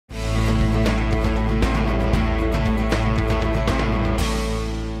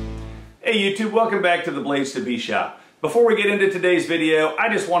Hey YouTube, welcome back to the Blades to Be shop. Before we get into today's video, I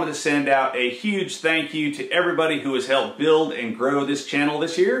just wanted to send out a huge thank you to everybody who has helped build and grow this channel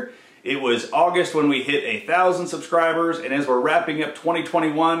this year. It was August when we hit 1,000 subscribers, and as we're wrapping up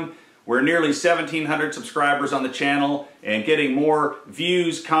 2021, we're nearly 1,700 subscribers on the channel and getting more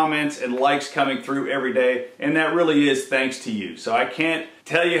views, comments, and likes coming through every day, and that really is thanks to you. So I can't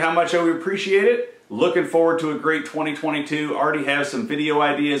tell you how much I appreciate it. Looking forward to a great 2022. Already have some video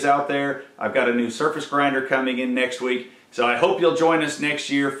ideas out there. I've got a new surface grinder coming in next week. So I hope you'll join us next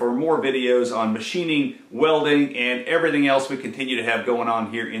year for more videos on machining, welding, and everything else we continue to have going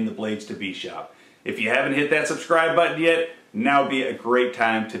on here in the Blades to Be shop. If you haven't hit that subscribe button yet, now would be a great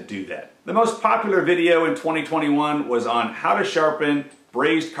time to do that. The most popular video in 2021 was on how to sharpen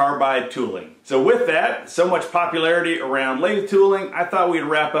brazed carbide tooling. So with that, so much popularity around lathe tooling, I thought we'd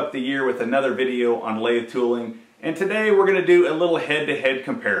wrap up the year with another video on lathe tooling. And today we're going to do a little head-to-head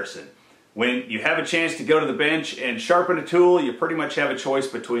comparison. When you have a chance to go to the bench and sharpen a tool, you pretty much have a choice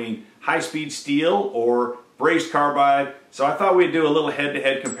between high-speed steel or brazed carbide. So I thought we'd do a little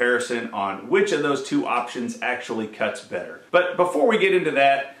head-to-head comparison on which of those two options actually cuts better. But before we get into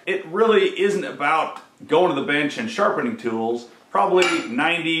that, it really isn't about going to the bench and sharpening tools. Probably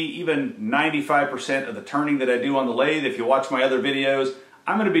 90, even 95% of the turning that I do on the lathe, if you watch my other videos,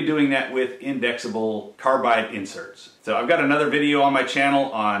 I'm going to be doing that with indexable carbide inserts. So I've got another video on my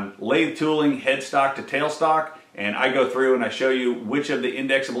channel on lathe tooling headstock to tailstock, and I go through and I show you which of the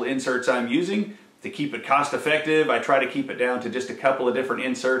indexable inserts I'm using. To keep it cost effective, I try to keep it down to just a couple of different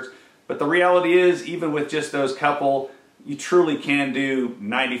inserts. But the reality is, even with just those couple, you truly can do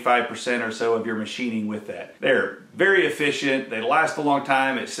 95% or so of your machining with that. They're very efficient, they last a long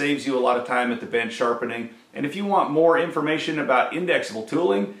time, it saves you a lot of time at the bench sharpening. And if you want more information about indexable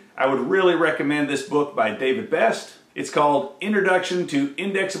tooling, I would really recommend this book by David Best. It's called Introduction to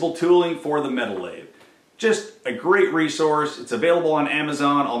Indexable Tooling for the Metal Lathe. Just a great resource. It's available on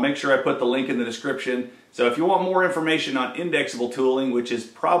Amazon. I'll make sure I put the link in the description. So if you want more information on indexable tooling, which is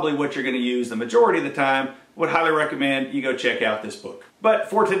probably what you're going to use the majority of the time, would highly recommend you go check out this book. But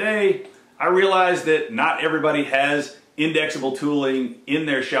for today, I realize that not everybody has indexable tooling in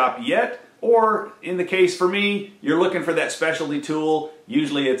their shop yet, or in the case for me, you're looking for that specialty tool.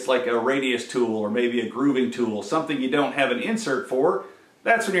 Usually it's like a radius tool or maybe a grooving tool, something you don't have an insert for.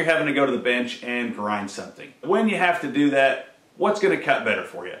 That's when you're having to go to the bench and grind something. When you have to do that, what's going to cut better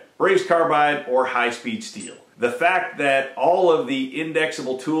for you? Brazed carbide or high-speed steel? The fact that all of the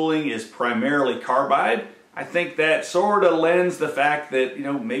indexable tooling is primarily carbide, I think that sort of lends the fact that,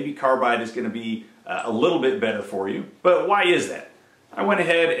 maybe carbide is going to be a little bit better for you. But why is that? I went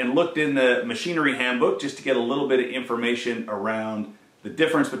ahead and looked in the machinery handbook just to get a little bit of information around the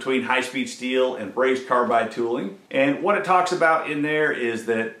difference between high-speed steel and brazed carbide tooling. And what it talks about in there is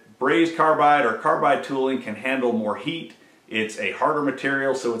that brazed carbide or carbide tooling can handle more heat. It's a harder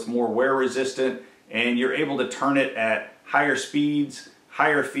material, so it's more wear resistant, and you're able to turn it at higher speeds,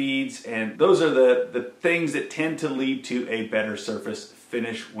 higher feeds, and those are the things that tend to lead to a better surface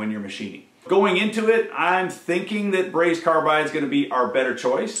finish when you're machining. Going into it, I'm thinking that brazed carbide is going to be our better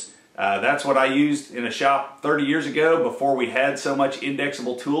choice. That's what I used in a shop 30 years ago before we had so much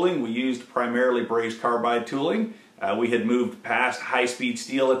indexable tooling. We used primarily brazed carbide tooling. We had moved past high-speed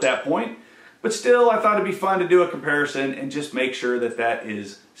steel at that point. But still, I thought it'd be fun to do a comparison and just make sure that that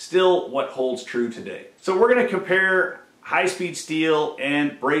is still what holds true today. So we're going to compare high-speed steel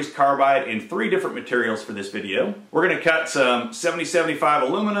and brazed carbide in 3 different materials for this video. We're going to cut some 7075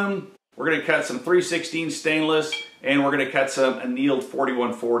 aluminum, we're going to cut some 316 stainless, and we're going to cut some annealed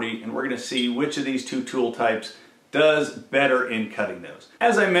 4140, and we're going to see which of these 2 tool types does better in cutting those.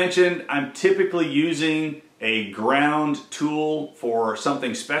 As I mentioned, I'm typically using a ground tool for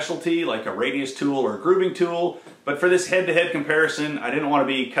something specialty like a radius tool or a grooving tool, but for this head-to-head comparison, I didn't want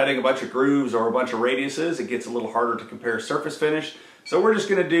to be cutting a bunch of grooves or a bunch of radiuses. It gets a little harder to compare surface finish, so we're just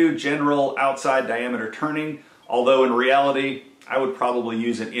going to do general outside diameter turning, although in reality, I would probably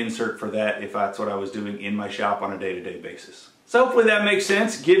use an insert for that if that's what I was doing in my shop on a day-to-day basis. So hopefully that makes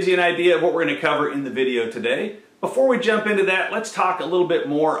sense, gives you an idea of what we're going to cover in the video today. Before we jump into that, let's talk a little bit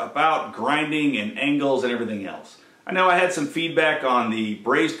more about grinding and angles and everything else. I know I had some feedback on the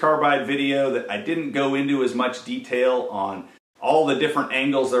brazed carbide video that I didn't go into as much detail on all the different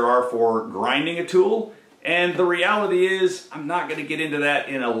angles there are for grinding a tool. And the reality is, I'm not going to get into that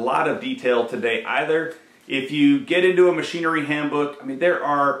in a lot of detail today either. If you get into a machinery handbook, there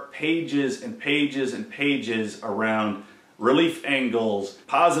are pages and pages and pages around relief angles,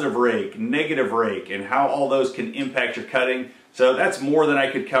 positive rake, negative rake, and how all those can impact your cutting. So that's more than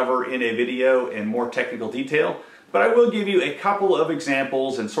I could cover in a video in more technical detail. but I will give you a couple of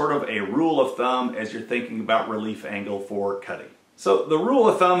examples and sort of a rule of thumb as you're thinking about relief angle for cutting. So the rule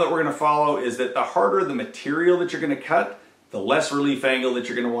of thumb that we're going to follow is that the harder the material that you're going to cut, the less relief angle that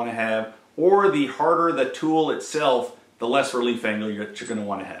you're going to want to have, or the harder the tool itself, the less relief angle that you're going to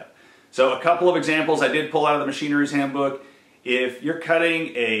want to have. So a couple of examples I did pull out of the Machinery's Handbook. If you're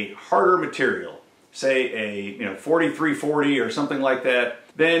cutting a harder material, say a 4340 or something like that,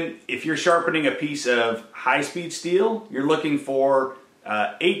 then if you're sharpening a piece of high-speed steel, you're looking for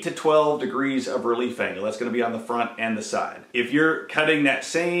 8 to 12 degrees of relief angle. That's going to be on the front and the side. If you're cutting that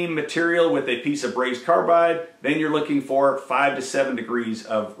same material with a piece of brazed carbide, then you're looking for 5 to 7 degrees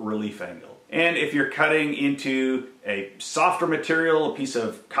of relief angle. And if you're cutting into a softer material, a piece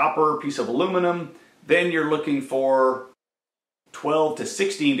of copper, a piece of aluminum, then you're looking for 12 to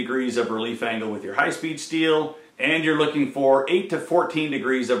 16 degrees of relief angle with your high-speed steel, and you're looking for 8 to 14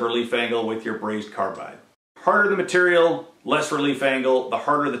 degrees of relief angle with your brazed carbide. Harder the material, less relief angle. The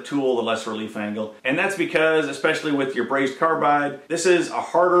harder the tool, the less relief angle. And that's because, especially with your brazed carbide, this is a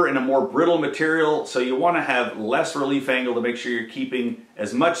harder and a more brittle material, so you want to have less relief angle to make sure you're keeping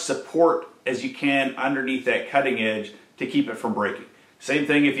as much support as you can underneath that cutting edge to keep it from breaking. Same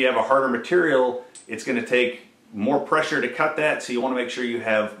thing if you have a harder material, it's going to take more pressure to cut that, so you want to make sure you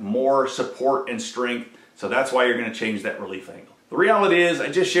have more support and strength, so that's why you're going to change that relief angle. The reality is, I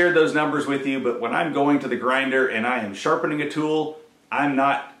just shared those numbers with you, but when I'm going to the grinder and I am sharpening a tool, I'm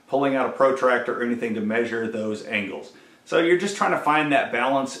not pulling out a protractor or anything to measure those angles. So you're just trying to find that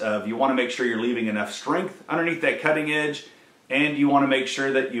balance of, you want to make sure you're leaving enough strength underneath that cutting edge, and you want to make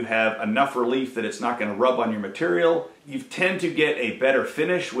sure that you have enough relief that it's not going to rub on your material. You tend to get a better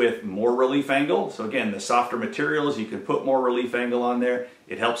finish with more relief angle. So again, the softer materials, you can put more relief angle on there.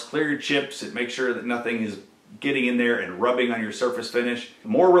 It helps clear your chips. It makes sure that nothing is getting in there and rubbing on your surface finish.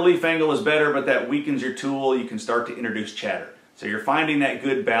 More relief angle is better, but that weakens your tool. You can start to introduce chatter. So you're finding that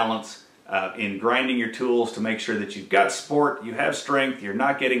good balance in grinding your tools to make sure that you've got support, you have strength, you're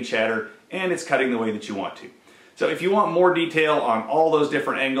not getting chatter, and it's cutting the way that you want to. So if you want more detail on all those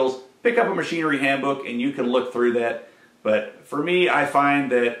different angles, pick up a Machinery Handbook and you can look through that. But for me, I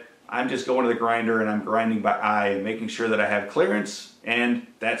find that I'm just going to the grinder and I'm grinding by eye and making sure that I have clearance, and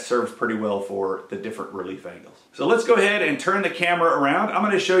that serves pretty well for the different relief angles. So let's go ahead and turn the camera around. I'm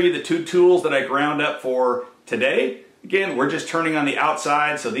going to show you the two tools that I ground up for today. Again, we're just turning on the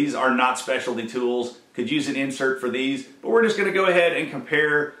outside, so these are not specialty tools. Could use an insert for these, but we're just going to go ahead and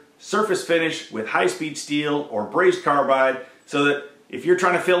compare surface finish with high-speed steel or brazed carbide, so that if you're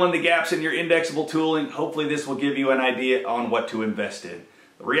trying to fill in the gaps in your indexable tooling, hopefully this will give you an idea on what to invest in.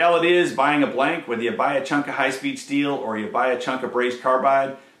 The reality is, buying a blank, whether you buy a chunk of high-speed steel or you buy a chunk of brazed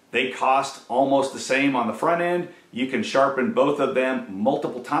carbide, they cost almost the same on the front end. You can sharpen both of them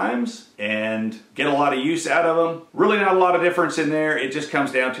multiple times and get a lot of use out of them. Really not a lot of difference in there. It just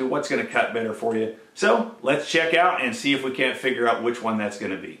comes down to what's going to cut better for you. So let's check out and see if we can't figure out which one that's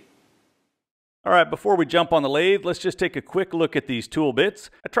going to be. All right, before we jump on the lathe, let's just take a quick look at these tool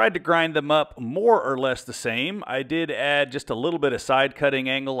bits. I tried to grind them up more or less the same. I did add just a little bit of side cutting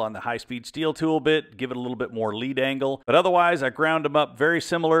angle on the high-speed steel tool bit, give it a little bit more lead angle. But otherwise, I ground them up very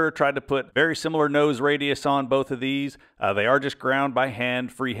similar, tried to put very similar nose radius on both of these. They are just ground by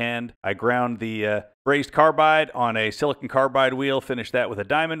hand, freehand. I ground the brazed carbide on a silicon carbide wheel, finished that with a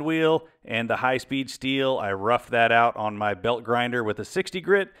diamond wheel, and the high-speed steel, I roughed that out on my belt grinder with a 60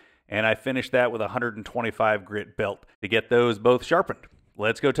 grit. And I finished that with a 125 grit belt to get those both sharpened.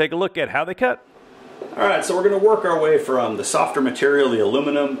 Let's go take a look at how they cut. All right, so we're going to work our way from the softer material, the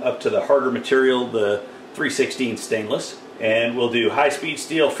aluminum, up to the harder material, the 3/16 stainless. And we'll do high-speed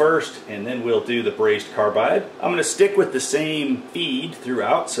steel first, and then we'll do the brazed carbide. I'm going to stick with the same feed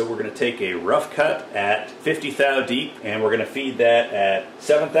throughout, so we're going to take a rough cut at 50 thou deep, and we're going to feed that at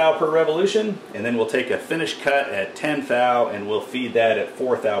 7 thou per revolution, and then we'll take a finish cut at 10 thou, and we'll feed that at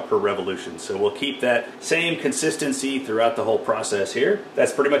 4 thou per revolution. So we'll keep that same consistency throughout the whole process here.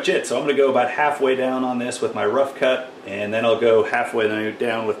 That's pretty much it. So I'm going to go about halfway down on this with my rough cut, and then I'll go halfway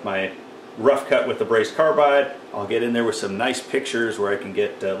down with my rough cut with the brazed carbide. I'll get in there with some nice pictures where I can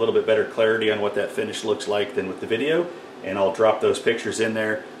get a little bit better clarity on what that finish looks like than with the video, and I'll drop those pictures in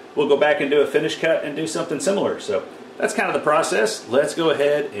there. We'll go back and do a finish cut and do something similar. So that's kind of the process. Let's go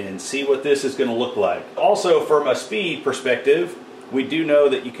ahead and see what this is going to look like. Also, from a speed perspective, we do know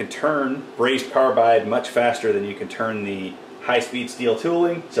that you can turn brazed carbide much faster than you can turn the high-speed steel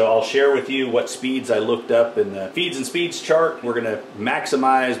tooling. So I'll share with you what speeds I looked up in the feeds and speeds chart. We're going to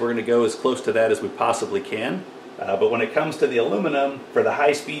maximize, we're going to go as close to that as we possibly can. But when it comes to the aluminum, for the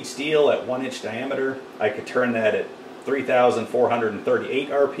high-speed steel at 1 inch diameter, I could turn that at 3,438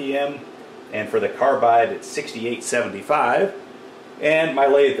 RPM. and for the Carbide it's 68.75. And my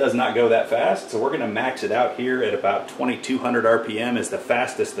lathe does not go that fast, so we're going to max it out here at about 2200 RPM is the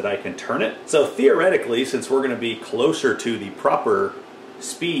fastest that I can turn it. So theoretically, since we're going to be closer to the proper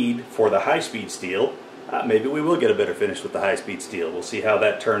speed for the high-speed steel, maybe we will get a better finish with the high-speed steel. We'll see how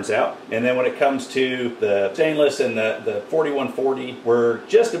that turns out. And then when it comes to the stainless and the 4140, we're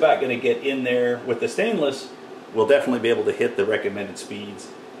just about going to get in there. With the stainless, we'll definitely be able to hit the recommended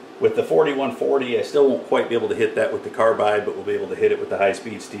speeds. With the 4140, I still won't quite be able to hit that with the Carbide, but we'll be able to hit it with the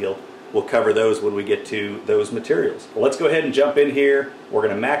high-speed steel. We'll cover those when we get to those materials. Well, let's go ahead and jump in here. We're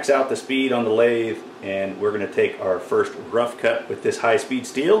going to max out the speed on the lathe, and we're going to take our first rough cut with this high-speed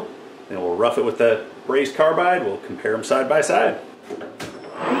steel, and we'll rough it with the Brazed Carbide. We'll compare them side by side.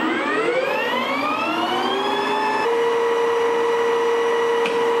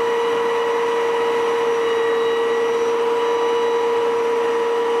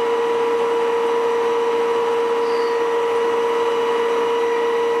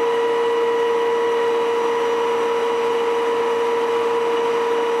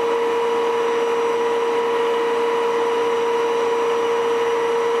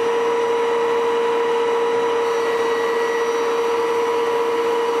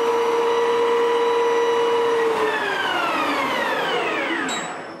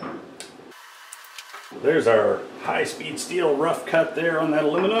 There's our high-speed steel rough cut there on that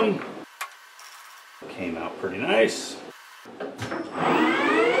aluminum. Came out pretty nice.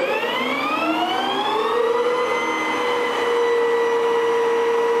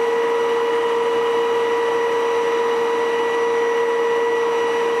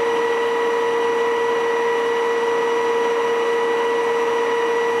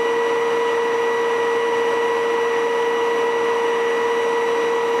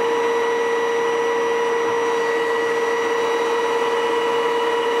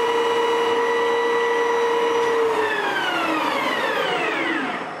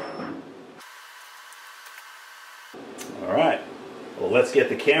 Alright, well, let's get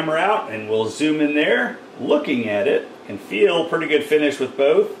the camera out and we'll zoom in there. Looking at it, can feel pretty good finish with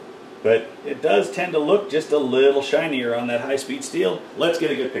both, but it does tend to look just a little shinier on that high-speed steel. Let's get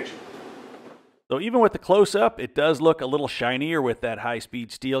a good picture. So even with the close-up, it does look a little shinier with that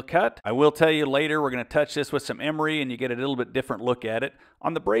high-speed steel cut. I will tell you later, we're going to touch this with some emery and you get a little bit different look at it.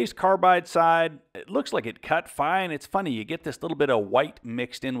 On the Brazed Carbide side, it looks like it cut fine. It's funny, you get this little bit of white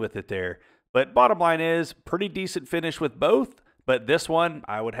mixed in with it there. But bottom line is, pretty decent finish with both. But this one,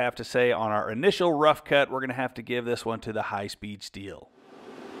 I would have to say, on our initial rough cut, we're going to have to give this one to the high-speed steel.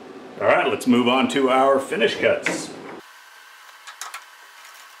 All right, let's move on to our finish cuts.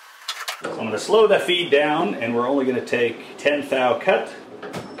 So I'm going to slow the feed down, and we're only going to take 10 thou cut.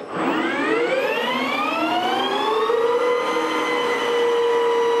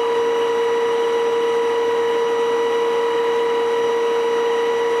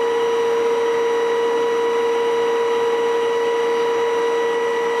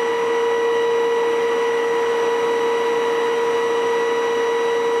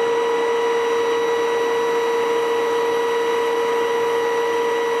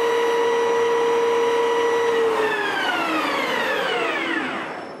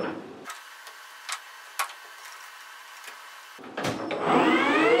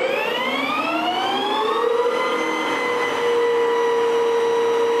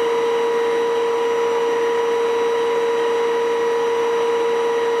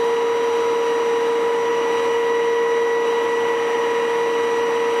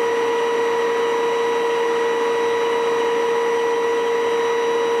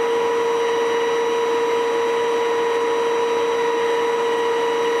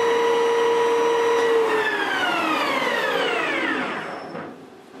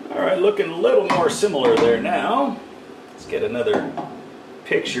 Looking a little more similar there now. Let's get another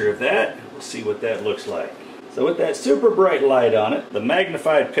picture of that. We'll see what that looks like. So with that super bright light on it, the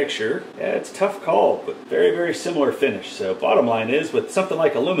magnified picture, yeah, it's a tough call, but very, very similar finish. So bottom line is, with something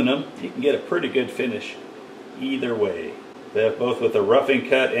like aluminum, you can get a pretty good finish either way. Both with a roughing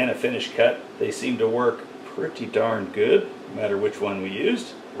cut and a finish cut, they seem to work pretty darn good, no matter which one we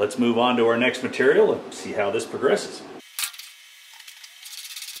used. Let's move on to our next material and see how this progresses.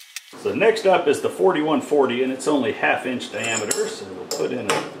 So next up is the 4140, and it's only 1/2 inch diameter, so we'll put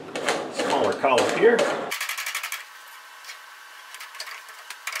in a smaller collet here.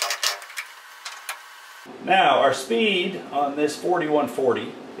 Now our speed on this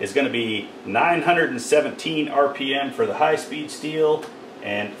 4140 is going to be 917 RPM for the high-speed steel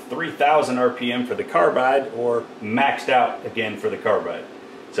and 3000 RPM for the Carbide, or maxed out again for the Carbide.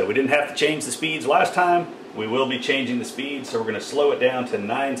 So we didn't have to change the speeds last time. We will be changing the speed, so we're going to slow it down to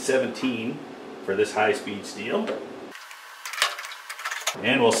 917 for this high-speed steel.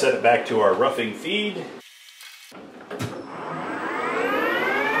 And we'll set it back to our roughing feed.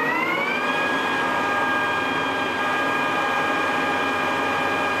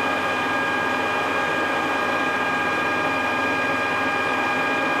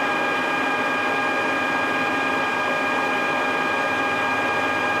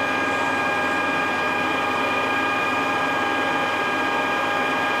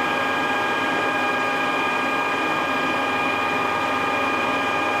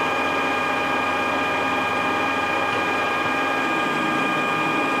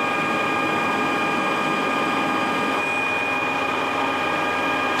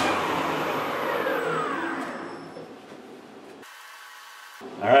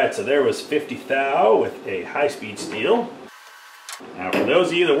 Alright, so there was 50 thou with a high-speed steel. Now for those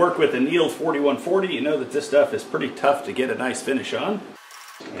of you that work with Annealed 4140, you know that this stuff is pretty tough to get a nice finish on.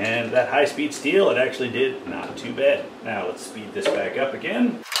 And that high-speed steel, it actually did not too bad. Now let's speed this back up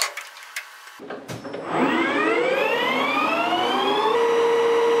again.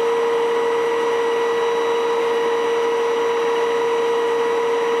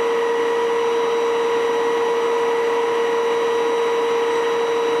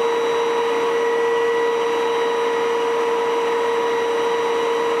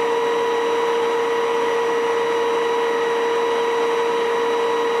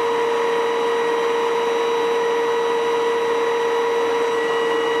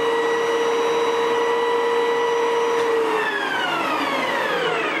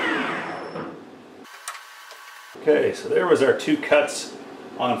 Okay, so there was our two cuts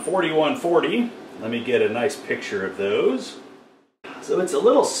on 4140. Let me get a nice picture of those. So it's a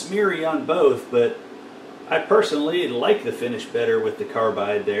little smeary on both, but I personally like the finish better with the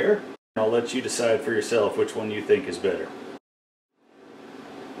carbide there. I'll let you decide for yourself which one you think is better.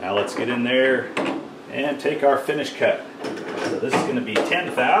 Now let's get in there and take our finish cut. So this is going to be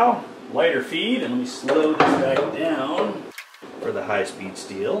 10 thou, lighter feed, and let me slow this back down for the high-speed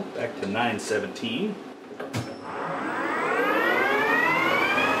steel, back to 917.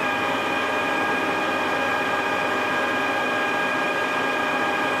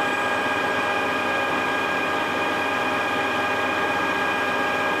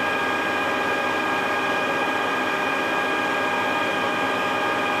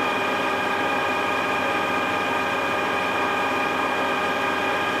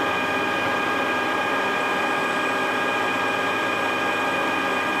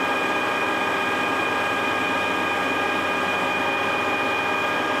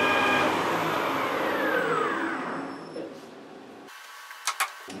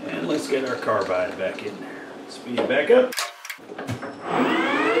 Let's get our carbide back in there. Speed it back up.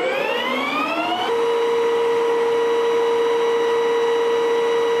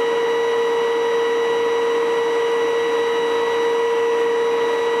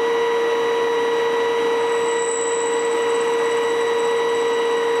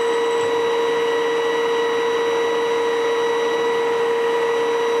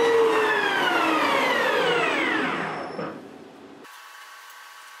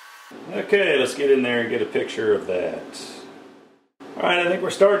 Okay, let's get in there and get a picture of that. Alright, I think we're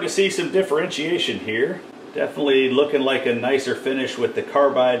starting to see some differentiation here. Definitely looking like a nicer finish with the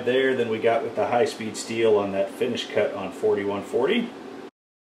carbide there than we got with the high-speed steel on that finish cut on 4140.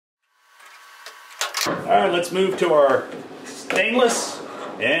 Alright, let's move to our stainless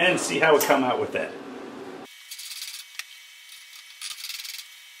and see how we come out with that.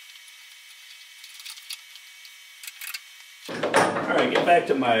 Alright, get back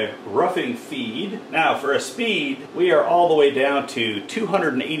to my roughing feed. Now for a speed, we are all the way down to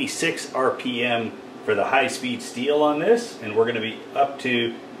 286 RPM for the high-speed steel on this, and we're going to be up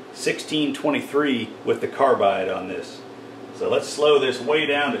to 1623 with the carbide on this. So let's slow this way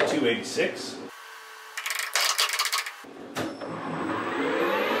down to 286.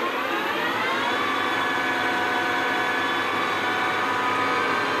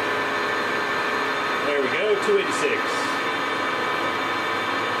 There we go, 286.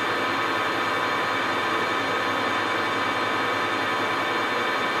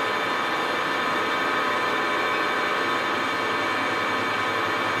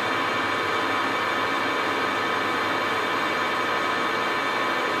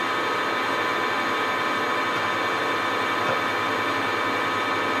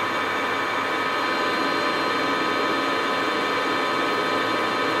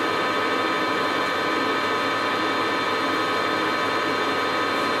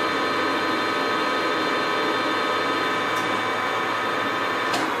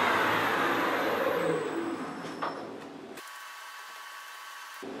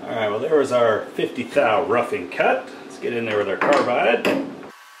 Alright, well there was our 50 thou roughing cut. Let's get in there with our carbide.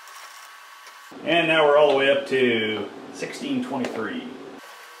 And now we're all the way up to 1623.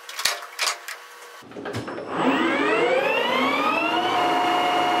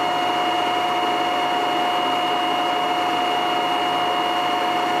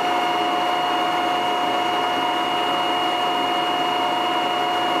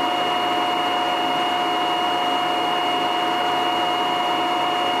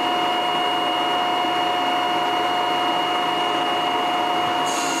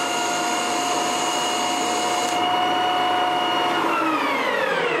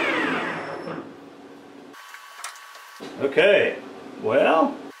 Okay,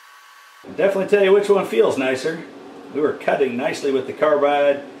 well, I'll definitely tell you which one feels nicer. We were cutting nicely with the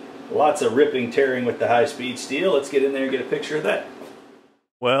carbide, lots of ripping, tearing with the high-speed steel. Let's get in there and get a picture of that.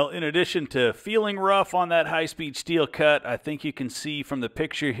 Well, in addition to feeling rough on that high-speed steel cut, I think you can see from the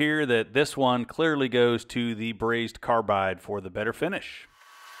picture here that this one clearly goes to the brazed carbide for the better finish.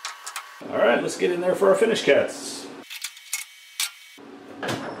 All right, let's get in there for our finish cuts.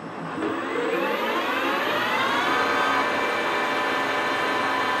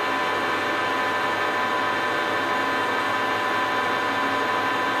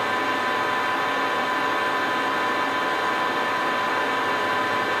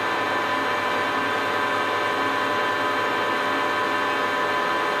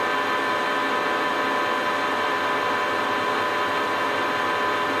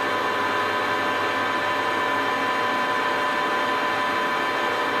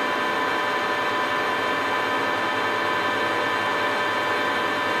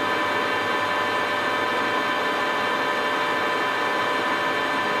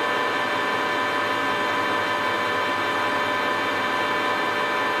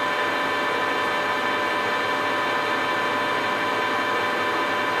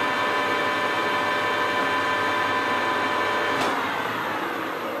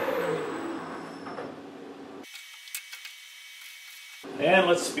 And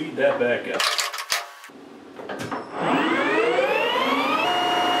let's speed that back up.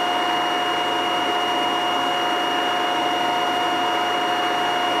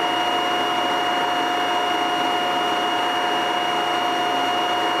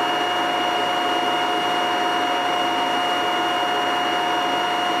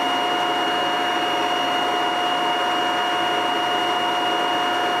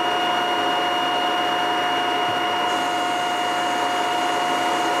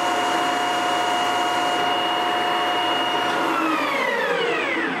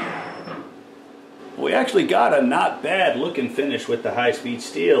 We actually got a not bad looking finish with the high-speed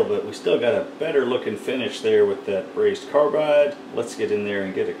steel, but we still got a better looking finish there with that brazed carbide. Let's get in there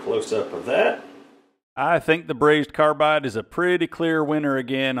and get a close-up of that. I think the brazed carbide is a pretty clear winner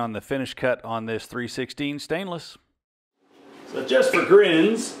again on the finish cut on this 316 stainless. So just for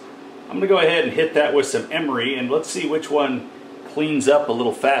grins, I'm going to go ahead and hit that with some emery, and let's see which one cleans up a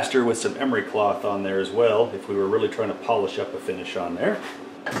little faster with some emery cloth on there as well, if we were really trying to polish up a finish on there.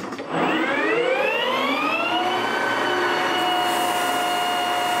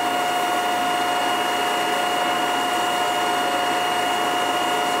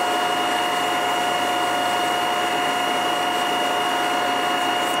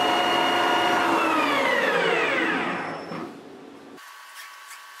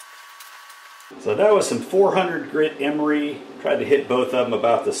 So that was some 400 grit emery. Tried to hit both of them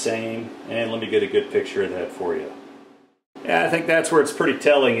about the same, and let me get a good picture of that for you. Yeah, I think that's where it's pretty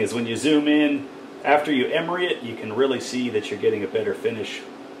telling, is when you zoom in after you emery it, you can really see that you're getting a better finish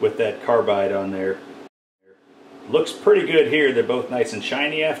with that carbide on there. Looks pretty good here. They're both nice and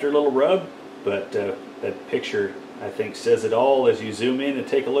shiny after a little rub, but that picture, I think, says it all as you zoom in and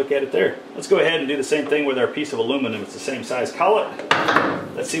take a look at it there. Let's go ahead and do the same thing with our piece of aluminum. It's the same size collet.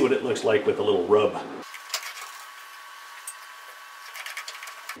 Let's see what it looks like with a little rub.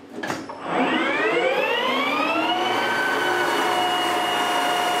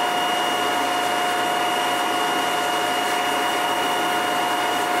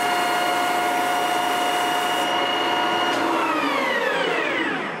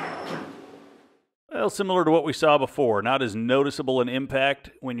 Well, similar to what we saw before, not as noticeable an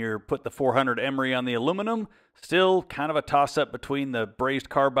impact when you put the 400 emery on the aluminum. Still kind of a toss-up between the brazed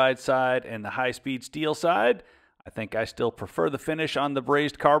carbide side and the high-speed steel side. I think I still prefer the finish on the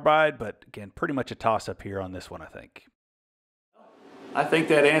brazed carbide, but again, pretty much a toss-up here on this one, I think. I think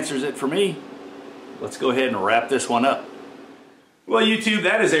that answers it for me. Let's go ahead and wrap this one up. Well, YouTube,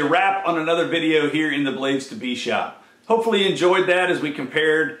 that is a wrap on another video here in the Blades to Be shop. Hopefully you enjoyed that as we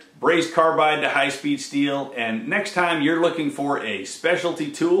compared brazed carbide to high-speed steel. And next time you're looking for a specialty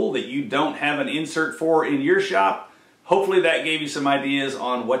tool that you don't have an insert for in your shop, hopefully that gave you some ideas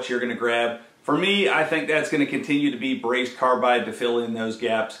on what you're going to grab. For me, I think that's going to continue to be brazed carbide to fill in those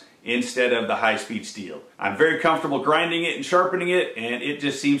gaps instead of the high-speed steel. I'm very comfortable grinding it and sharpening it, and it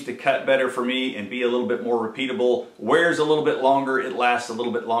just seems to cut better for me and be a little bit more repeatable, wears a little bit longer, it lasts a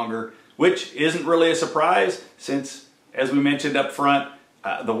little bit longer, which isn't really a surprise since, as we mentioned up front,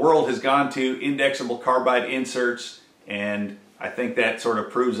 the world has gone to indexable carbide inserts, and I think that sort of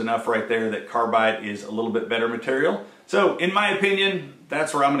proves enough right there that carbide is a little bit better material. So in my opinion,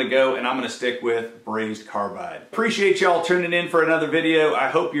 that's where I'm going to go, and I'm going to stick with brazed carbide. Appreciate y'all tuning in for another video. I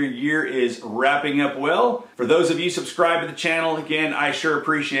hope your year is wrapping up well. For those of you subscribed to the channel, again, I sure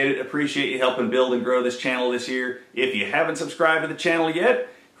appreciate it. Appreciate you helping build and grow this channel this year. If you haven't subscribed to the channel yet,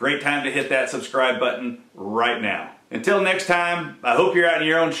 great time to hit that subscribe button right now. Until next time, I hope you're out in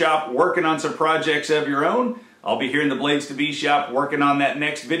your own shop working on some projects of your own. I'll be here in the Blades to Be shop working on that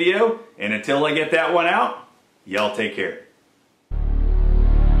next video. And until I get that one out, y'all take care.